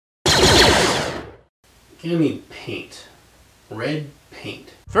Gonna need paint. Red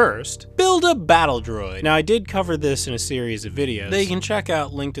paint. First, build a battle droid. Now I did cover this in a series of videos that you can check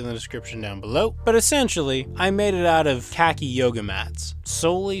out, linked in the description down below, but essentially I made it out of khaki yoga mats,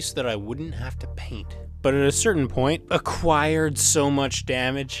 solely so that I wouldn't have to paint. But at a certain point, acquired so much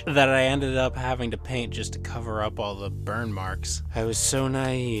damage that I ended up having to paint just to cover up all the burn marks. I was so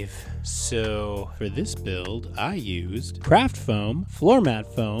naive. So for this build, I used craft foam, floor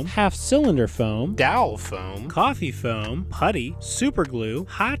mat foam, half cylinder foam, dowel foam, coffee foam, putty, super glue,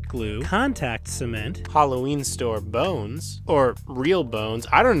 hot glue, contact cement, Halloween store bones, or real bones,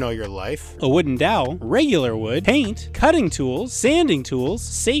 I don't know your life, a wooden dowel, regular wood, paint, cutting tools, sanding tools,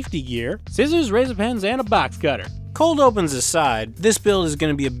 safety gear, scissors, razor pens, and a box cutter. Cold opens aside, this build is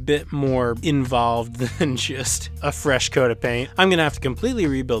going to be a bit more involved than just a fresh coat of paint. I'm going to have to completely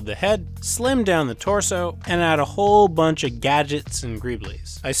rebuild the head, slim down the torso, and add a whole bunch of gadgets and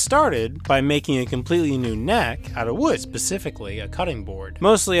greeblies. I started by making a completely new neck out of wood, specifically a cutting board.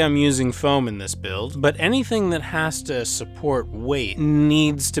 Mostly I'm using foam in this build, but anything that has to support weight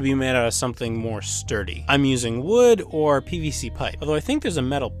needs to be made out of something more sturdy. I'm using wood or PVC pipe, although I think there's a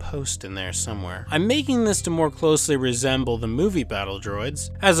metal post in there somewhere. I'm making this to more closely resemble the movie battle droids,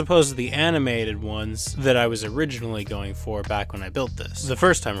 as opposed to the animated ones that I was originally going for back when I built this, the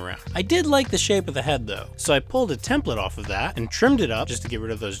first time around. I did like the shape of the head though, so I pulled a template off of that and trimmed it up just to get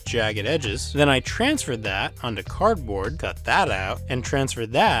rid of those jagged edges. Then I transferred that onto cardboard, cut that out, and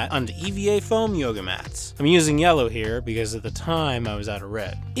transferred that onto EVA foam yoga mats. I'm using yellow here because at the time I was out of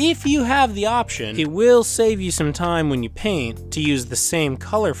red. If you have the option, it will save you some time when you paint to use the same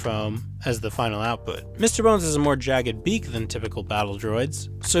color foam as the final output. Mr. Bones has a more jagged beak than typical battle droids,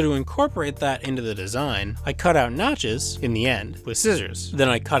 so to incorporate that into the design, I cut out notches, in the end, with scissors. Then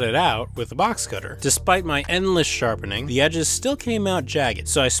I cut it out with a box cutter. Despite my endless sharpening, the edges still came out jagged,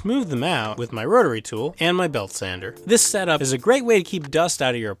 so I smoothed them out with my rotary tool and my belt sander. This setup is a great way to keep dust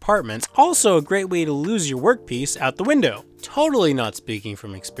out of your apartment, also a great way to lose your workpiece out the window. Totally not speaking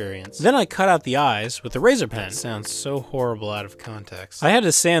from experience. Then I cut out the eyes with a razor pen. It sounds so horrible out of context. I had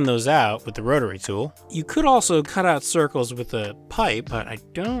to sand those out with the rotary tool. You could also cut out circles with a pipe, but I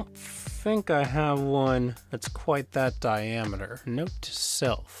don't think I have one that's quite that diameter. Note to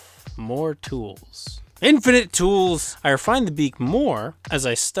self, more tools. Infinite tools! I refined the beak more as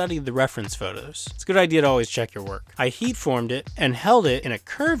I studied the reference photos. It's a good idea to always check your work. I heat formed it and held it in a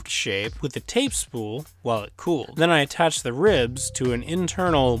curved shape with a tape spool while it cooled. Then I attached the ribs to an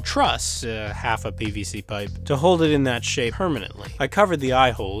internal truss, half a PVC pipe, to hold it in that shape permanently. I covered the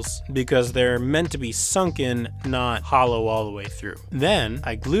eye holes because they're meant to be sunken, not hollow all the way through. Then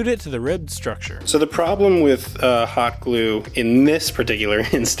I glued it to the ribbed structure. So the problem with hot glue in this particular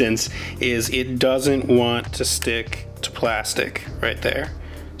instance is it doesn't want to stick to plastic right there.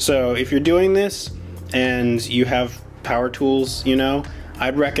 So if you're doing this and you have power tools, you know,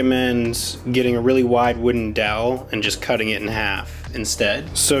 I'd recommend getting a really wide wooden dowel and just cutting it in half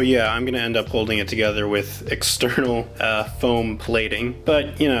instead. So yeah, I'm gonna end up holding it together with external foam plating,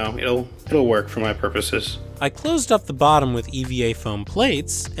 but you know, it'll work for my purposes. I closed up the bottom with EVA foam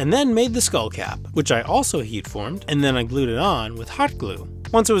plates and then made the skull cap, which I also heat formed, and then I glued it on with hot glue.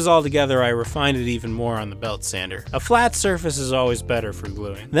 Once it was all together, I refined it even more on the belt sander. A flat surface is always better for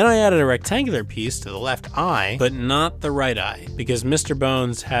gluing. Then I added a rectangular piece to the left eye, but not the right eye, because Mr.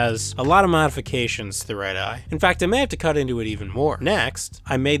 Bones has a lot of modifications to the right eye. In fact, I may have to cut into it even more. Next,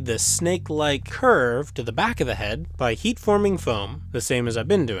 I made the snake-like curve to the back of the head by heat forming foam, the same as I've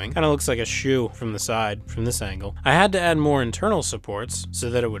been doing. Kinda looks like a shoe from the side, from this angle. I had to add more internal supports so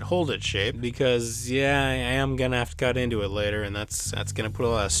that it would hold its shape, because yeah, I am gonna have to cut into it later, and that's gonna put a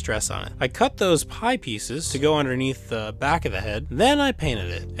lot of stress on it. I cut those pie pieces to go underneath the back of the head, then I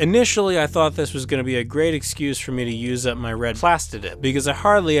painted it. Initially, I thought this was going to be a great excuse for me to use up my red Plastidip, because I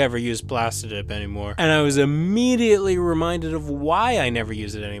hardly ever use Plastidip anymore, and I was immediately reminded of why I never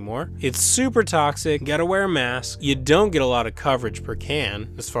use it anymore. It's super toxic, gotta wear a mask, you don't get a lot of coverage per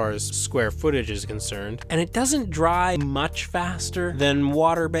can as far as square footage is concerned, and it doesn't dry much faster than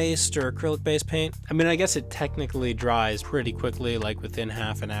water-based or acrylic-based paint. I mean, I guess it technically dries pretty quickly, like within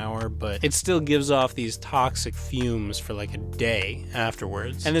half an hour, but it still gives off these toxic fumes for like a day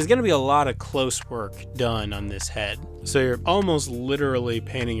afterwards. And there's gonna be a lot of close work done on this head, so you're almost literally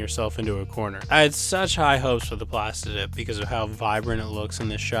painting yourself into a corner. I had such high hopes for the Plastidip because of how vibrant it looks in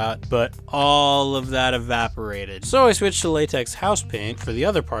this shot, but all of that evaporated. So I switched to latex house paint for the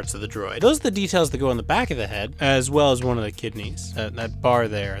other parts of the droid. Those are the details that go on the back of the head, as well as one of the kidneys. That bar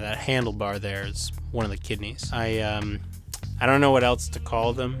there, that handlebar there is one of the kidneys. I don't know what else to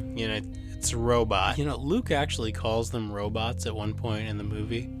call them. You know, it's a robot. You know, Luke actually calls them robots at one point in the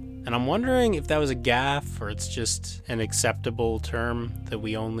movie. and I'm wondering if that was a gaffe or it's just an acceptable term that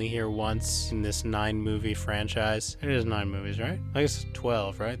we only hear once in this 9-movie franchise. It is 9 movies, right? I guess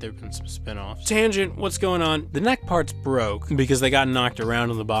 12, right? There have been some spin-offs. Tangent, what's going on? The neck parts broke because they got knocked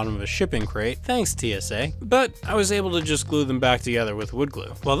around on the bottom of a shipping crate, thanks TSA, but I was able to just glue them back together with wood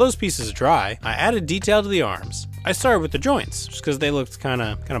glue. While those pieces dry, I added detail to the arms. I started with the joints, just because they looked kind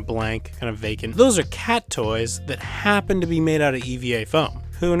of blank, kind of vacant. Those are cat toys that happen to be made out of EVA foam.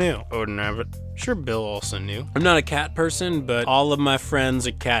 Who knew? I wouldn't have it. Sure, Bill also knew. I'm not a cat person, but all of my friends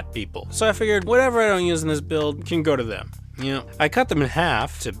are cat people. So I figured whatever I don't use in this build can go to them. You know, I cut them in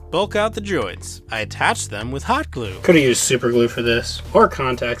half to bulk out the droids. I attached them with hot glue. Could have used super glue for this, or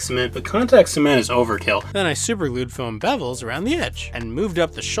contact cement, but contact cement is overkill. Then I super glued foam bevels around the edge and moved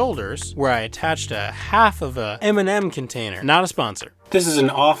up the shoulders where I attached a half of a M&M container. Not a sponsor. This is an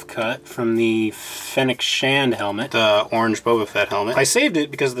offcut from the Fennec Shand helmet, the orange Boba Fett helmet. I saved it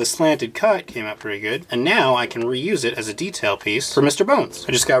because the slanted cut came out pretty good, and now I can reuse it as a detail piece for Mr. Bones.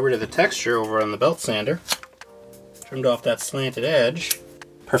 I just got rid of the texture over on the belt sander, trimmed off that slanted edge.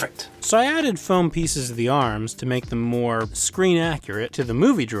 Perfect. So I added foam pieces to the arms to make them more screen accurate to the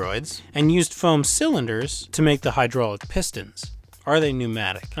movie droids, and used foam cylinders to make the hydraulic pistons. Are they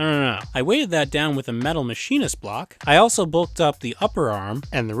pneumatic? I don't know. I weighted that down with a metal machinist block. I also bulked up the upper arm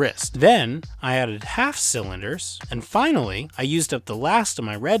and the wrist. Then I added half cylinders, and finally I used up the last of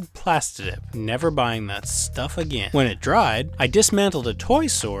my red plastidip. Never buying that stuff again. When it dried, I dismantled a toy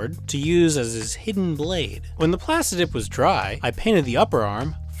sword to use as his hidden blade. When the plastidip was dry, I painted the upper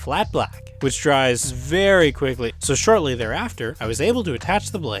arm flat black, which dries very quickly, so shortly thereafter, I was able to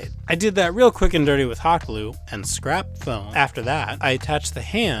attach the blade. I did that real quick and dirty with hot glue and scrap foam. After that, I attached the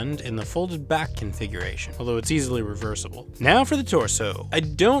hand in the folded back configuration, although it's easily reversible. Now for the torso. I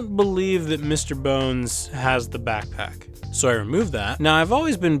don't believe that Mr. Bones has the backpack, so I removed that. Now I've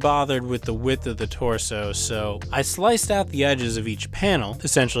always been bothered with the width of the torso, so I sliced out the edges of each panel,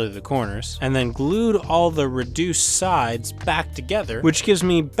 essentially the corners, and then glued all the reduced sides back together, which gives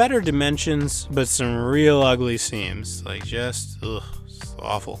me better dimensions, but some real ugly seams. Like just, ugh, it's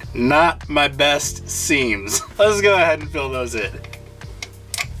awful. Not my best seams. Let's go ahead and fill those in.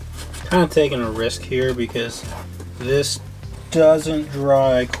 Kind of taking a risk here because this doesn't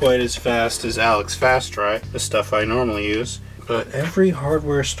dry quite as fast as Alex Fast Dry, the stuff I normally use. But every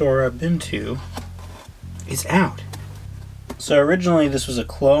hardware store I've been to is out. So originally this was a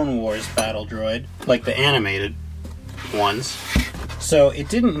Clone Wars battle droid, like the animated ones. So it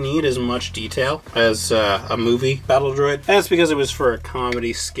didn't need as much detail as a movie battle droid. And that's because it was for a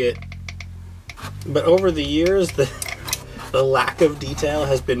comedy skit. But over the years, the lack of detail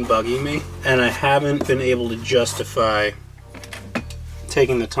has been bugging me, and I haven't been able to justify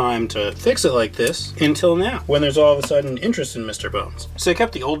taking the time to fix it like this until now, when there's all of a sudden interest in Mr. Bones. So I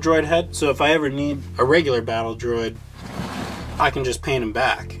kept the old droid head, so if I ever need a regular battle droid, I can just paint them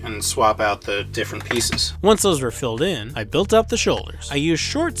back and swap out the different pieces. Once those were filled in, I built up the shoulders. I used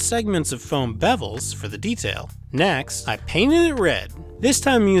short segments of foam bevels for the detail. Next, I painted it red. This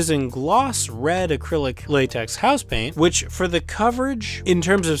time using gloss red acrylic latex house paint, which for the coverage, in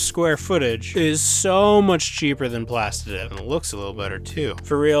terms of square footage, is so much cheaper than Plastidip, and it looks a little better too.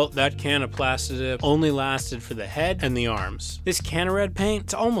 For real, that can of Plastidip only lasted for the head and the arms. This can of red paint,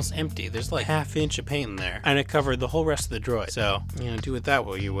 it's almost empty. There's like ½ inch of paint in there, and it covered the whole rest of the droid. So, you know, do with that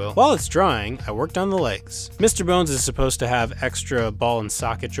what you will. While it's drying, I worked on the legs. Mr. Bones is supposed to have extra ball and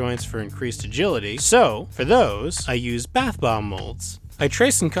socket joints for increased agility, so for those, I used bath bomb molds. I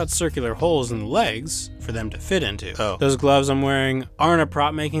traced and cut circular holes in the legs for them to fit into. Oh, those gloves I'm wearing aren't a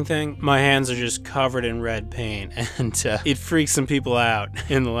prop making thing. My hands are just covered in red paint, and it freaked some people out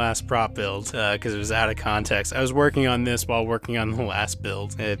in the last prop build because it was out of context. I was working on this while working on the last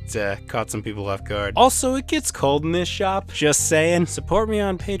build. It caught some people off guard. Also, it gets cold in this shop. Just saying. Support me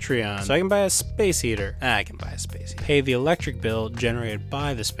on Patreon so I can buy a space heater. I can buy a space heater. Pay the electric bill generated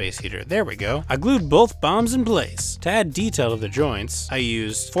by the space heater. There we go. I glued both bombs in place. To add detail to the joints, I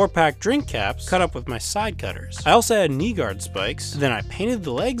used 4-pack drink caps cut up with my side cutters. I also had knee guard spikes. Then I painted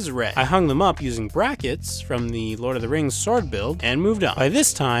the legs red. I hung them up using brackets from the Lord of the Rings sword build and moved on. By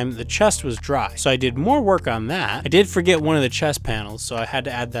this time, the chest was dry, so I did more work on that. I did forget one of the chest panels, so I had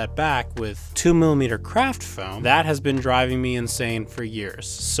to add that back with 2mm craft foam. That has been driving me insane for years.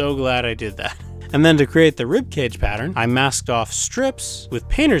 So glad I did that. And then to create the ribcage pattern, I masked off strips with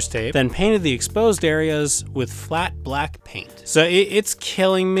painter's tape, then painted the exposed areas with flat black paint. So it's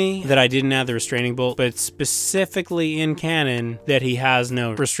killing me that I didn't add the restraining bolt, but it's specifically in canon that he has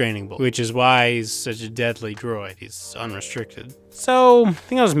no restraining bolt, which is why he's such a deadly droid. He's unrestricted. So I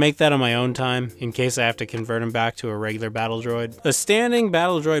think I'll just make that on my own time in case I have to convert him back to a regular battle droid. A standing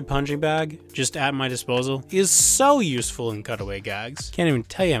battle droid punching bag just at my disposal is so useful in cutaway gags. Can't even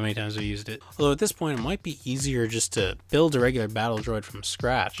tell you how many times I used it. Although at this point it might be easier just to build a regular battle droid from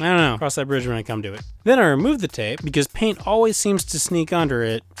scratch. I don't know, cross that bridge when I come to it. Then I removed the tape because paint always seems to sneak under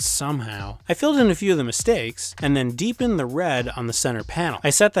it somehow. I filled in a few of the mistakes and then deepened the red on the center panel. I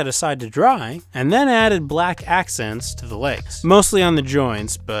set that aside to dry and then added black accents to the legs. Mostly on the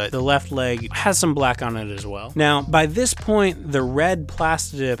joints, but the left leg has some black on it as well. Now, by this point, the red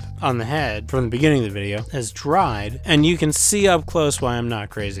plastidip on the head from the beginning of the video has dried, and you can see up close why I'm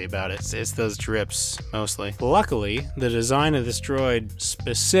not crazy about it. It's those drips, mostly. Luckily, the design of this droid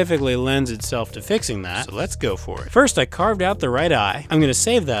specifically lends itself to fixing that, so let's go for it. First, I carved out the right eye. I'm gonna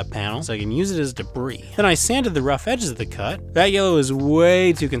save that panel so I can use it as debris. Then I sanded the rough edges of the cut. That yellow is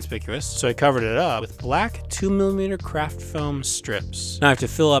way too conspicuous, so I covered it up with black 2mm craft foam strips. Now I have to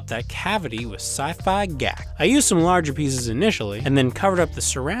fill up that cavity with sci-fi gack. I used some larger pieces initially, and then covered up the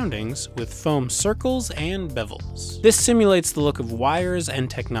surroundings with foam circles and bevels. This simulates the look of wires and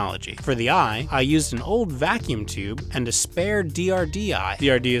technology. For the eye, I used an old vacuum tube and a spare DRD eye.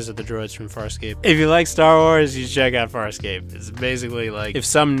 DRDs are the droids from Farscape. If you like Star Wars, you should check out Farscape. It's basically like if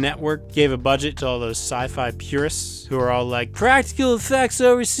some network gave a budget to all those sci-fi purists who are all like, practical effects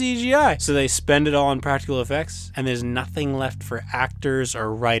over CGI. So they spend it all on practical effects, and there's nothing left for actors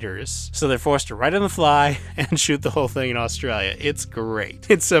or writers. So they're forced to write on the fly and shoot the whole thing in Australia. It's great.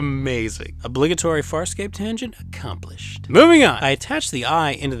 It's amazing. Obligatory Farscape tangent accomplished. Moving on. I attached the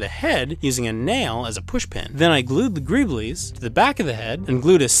eye into the head using a nail as a push pin. Then I glued the greeblies to the back of the head and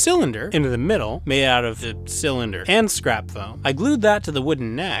glued a cylinder into the middle made out of the cylinder and scrap foam. I glued that to the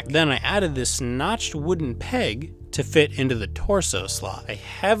wooden neck. Then I added this notched wooden peg to fit into the torso slot. I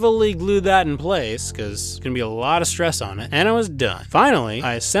heavily glued that in place because there's gonna be a lot of stress on it, and I was done. Finally,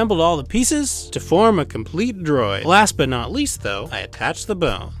 I assembled all the pieces to form a complete droid. Last but not least though, I attached the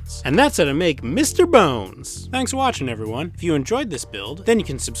bones. And that's how to make Mr. Bones. Thanks for watching everyone. If you enjoyed this build, then you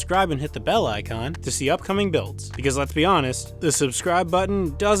can subscribe and hit the bell icon to see upcoming builds. Because let's be honest, the subscribe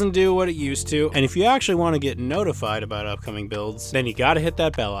button doesn't do what it used to, and if you actually want to get notified about upcoming builds, then you gotta hit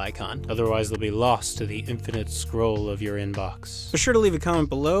that bell icon. Otherwise they'll be lost to the infinite scroll of your inbox. Be sure to leave a comment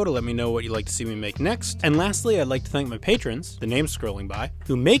below to let me know what you'd like to see me make next. And lastly, I'd like to thank my patrons, the names scrolling by,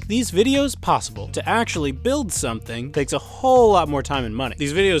 who make these videos possible. To actually build something takes a whole lot more time and money.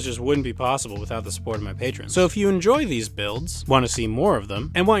 These videos just wouldn't be possible without the support of my patrons. So if you enjoy these builds, want to see more of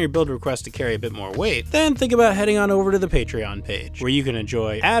them, and want your build request to carry a bit more weight, then think about heading on over to the Patreon page, where you can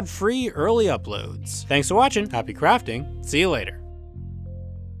enjoy ad-free early uploads. Thanks for watching, happy crafting, see you later.